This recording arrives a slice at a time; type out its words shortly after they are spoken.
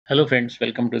Hello friends,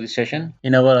 welcome to this session.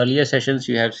 In our earlier sessions,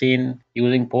 you have seen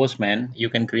using Postman, you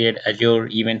can create Azure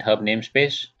Event Hub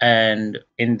namespace, and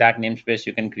in that namespace,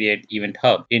 you can create Event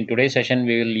Hub. In today's session,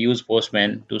 we will use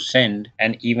Postman to send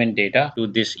an event data to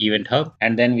this Event Hub,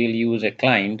 and then we'll use a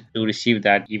client to receive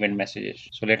that event messages.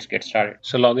 So let's get started.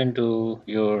 So log into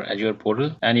your Azure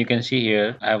portal, and you can see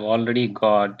here, I've already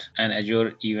got an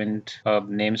Azure Event Hub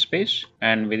namespace,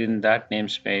 and within that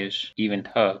namespace, Event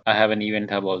Hub, I have an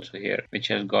Event Hub also here, which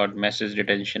has got message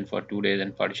detention for 2 days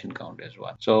and partition count as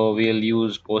well. So we'll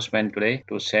use Postman today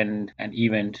to send an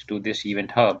event to this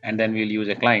Event Hub, and then we'll use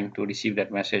a client to receive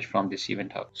that message from this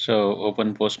Event Hub. So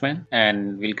open Postman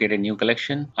and we'll create a new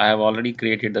collection. I have already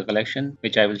created the collection,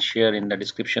 which I will share in the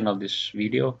description of this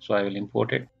video. So I will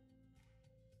import it.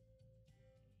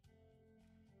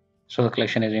 So the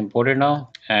collection is imported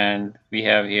now, and we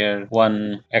have here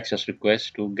one access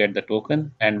request to get the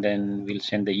token, and then we'll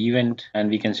send the event, and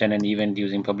we can send an event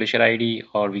using publisher ID,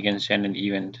 or we can send an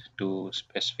event to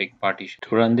specific partition.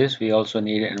 To run this, we also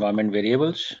need environment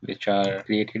variables, which are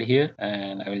created here,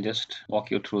 and I will just walk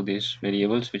you through these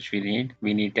variables which we need.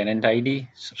 We need tenant ID,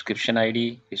 subscription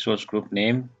ID, resource group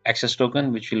name, access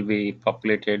token, which will be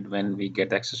populated when we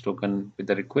get access token with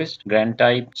the request, grant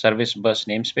type, service bus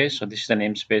namespace. So this is the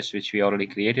namespace which we already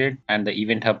created, and the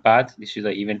event hub path. This is the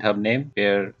event hub name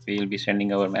where we will be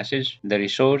sending our message. The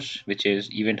resource, which is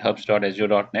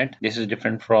eventhubs.azure.net. This is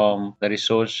different from the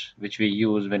resource which we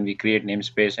use when we create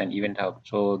namespace and event hub.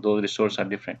 So those resources are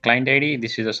different. Client ID,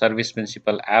 this is a service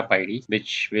principal app ID,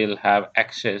 which will have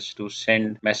access to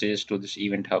send messages to this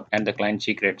event hub, and the client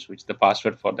secrets, which is the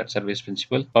password for that service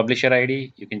principal. Publisher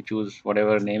ID, you can choose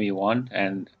whatever name you want,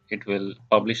 and it will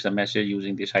publish the message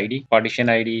using this ID. Partition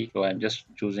ID, so I'm just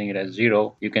choosing it as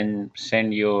 0. You can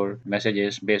send your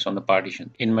messages based on the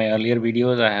partition. In my earlier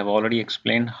videos, I have already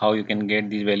explained how you can get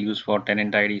these values for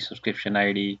tenant ID, subscription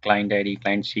ID,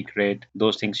 client secret.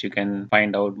 Those things you can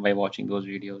find out by watching those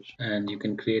videos. And you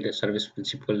can create a service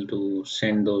principal to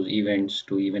send those events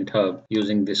to Event Hub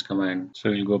using this command. So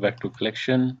we'll go back to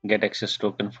collection, get access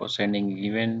token for sending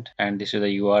event, and this is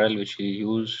the URL which we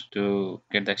use to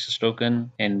get the access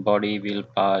token. In body, we'll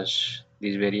pass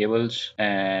these variables,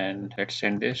 and let's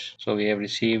send this. So we have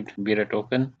received Bira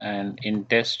token, and in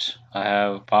test I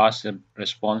have passed the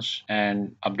response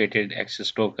and updated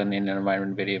access token in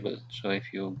environment variable. So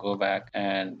if you go back,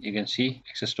 and you can see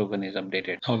access token is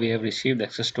updated. Now we have received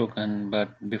access token, but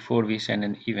before we send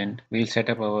an event, we'll set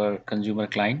up our consumer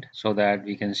client so that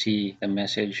we can see the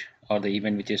message or the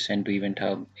event which is sent to Event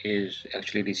Hub is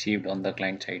actually received on the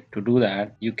client side. To do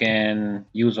that, you can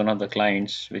use one of the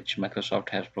clients which Microsoft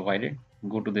has provided.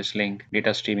 Go to this link,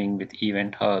 data streaming with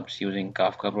event hubs using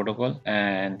Kafka protocol,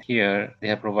 and here they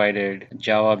have provided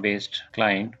Java based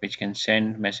client which can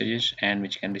send messages and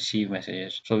which can receive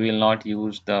messages. So we will not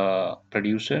use the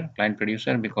client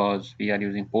producer, because we are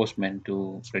using Postman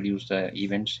to produce the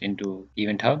events into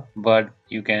Event Hub, but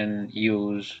you can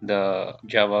use the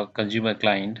Java consumer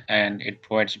client, and it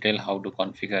provides detail how to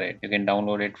configure it. You can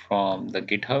download it from the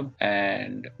GitHub,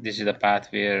 and this is the path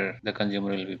where the consumer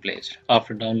will be placed.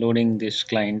 After downloading this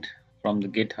client from the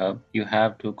GitHub, you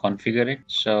have to configure it.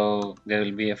 So there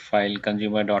will be a file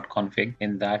consumer.config.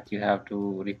 In that, you have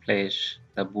to replace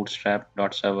the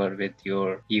bootstrap.server with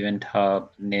your event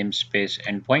hub namespace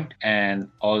endpoint, and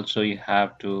also you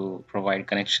have to provide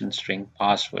connection string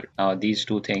password. Now these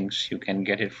two things you can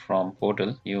get it from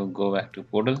portal. You go back to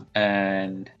portal,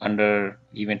 and under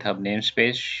event hub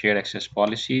namespace, shared access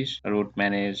policies, root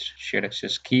manage shared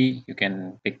access key, you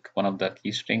can pick one of the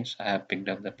key strings. I have picked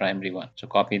up the primary one, so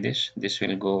copy this. This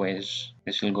will go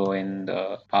in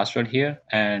the password here,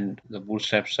 and the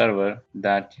bootstrap server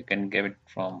that you can get it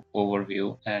from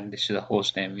overview, and this is the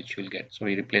host name which you will get. So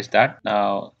we replace that.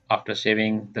 Now after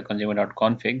saving the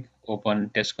consumer.config, open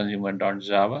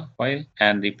testconsumer.java file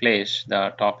and replace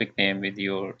the topic name with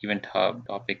your event hub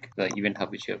topic, the event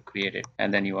hub which you have created,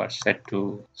 and then you are set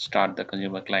to start the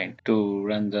consumer client. To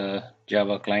run the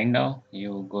Java client now,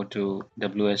 you go to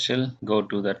WSL, go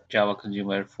to the Java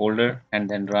consumer folder, and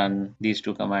then run these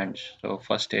two commands. So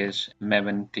first is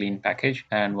maven clean package,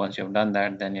 and once you have done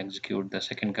that, then you execute the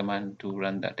second command to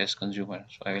run the test consumer.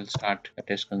 So I will start the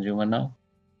test consumer now.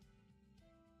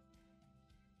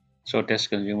 So test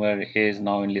consumer is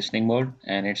now in listening mode,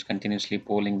 and it's continuously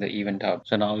polling the event hub.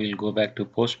 So now we'll go back to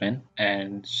Postman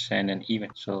and send an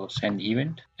event. So send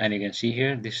event, and you can see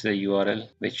here this is the URL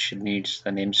which needs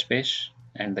the namespace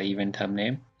and the event hub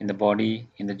name. In the body,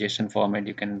 in the JSON format,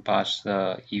 you can pass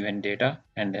the event data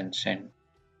and then send.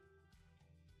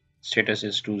 Status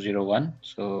is 201,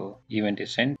 so event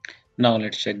is sent. Now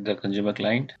let's check the consumer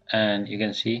client, and you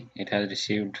can see it has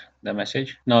received the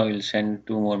message. Now we'll send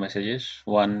two more messages,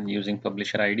 one using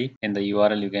publisher ID. In the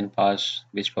URL, you can pass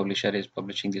which publisher is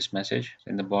publishing this message.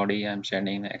 In the body, I'm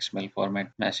sending an XML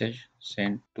format message,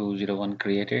 send 201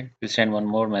 created. We'll send one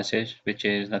more message, which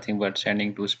is nothing but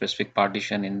sending to a specific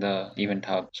partition in the event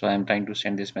hub. So I'm trying to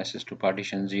send this message to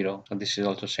partition 0. So this is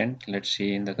also sent. Let's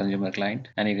see in the consumer client,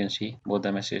 and you can see both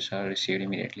the messages are received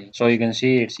immediately. So you can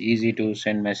see it's easy to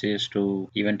send messages to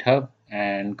event hub,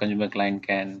 and consumer client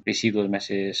can receive those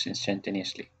messages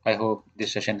instantaneously. I hope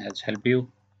this session has helped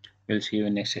you. We'll see you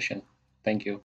in next session. Thank you.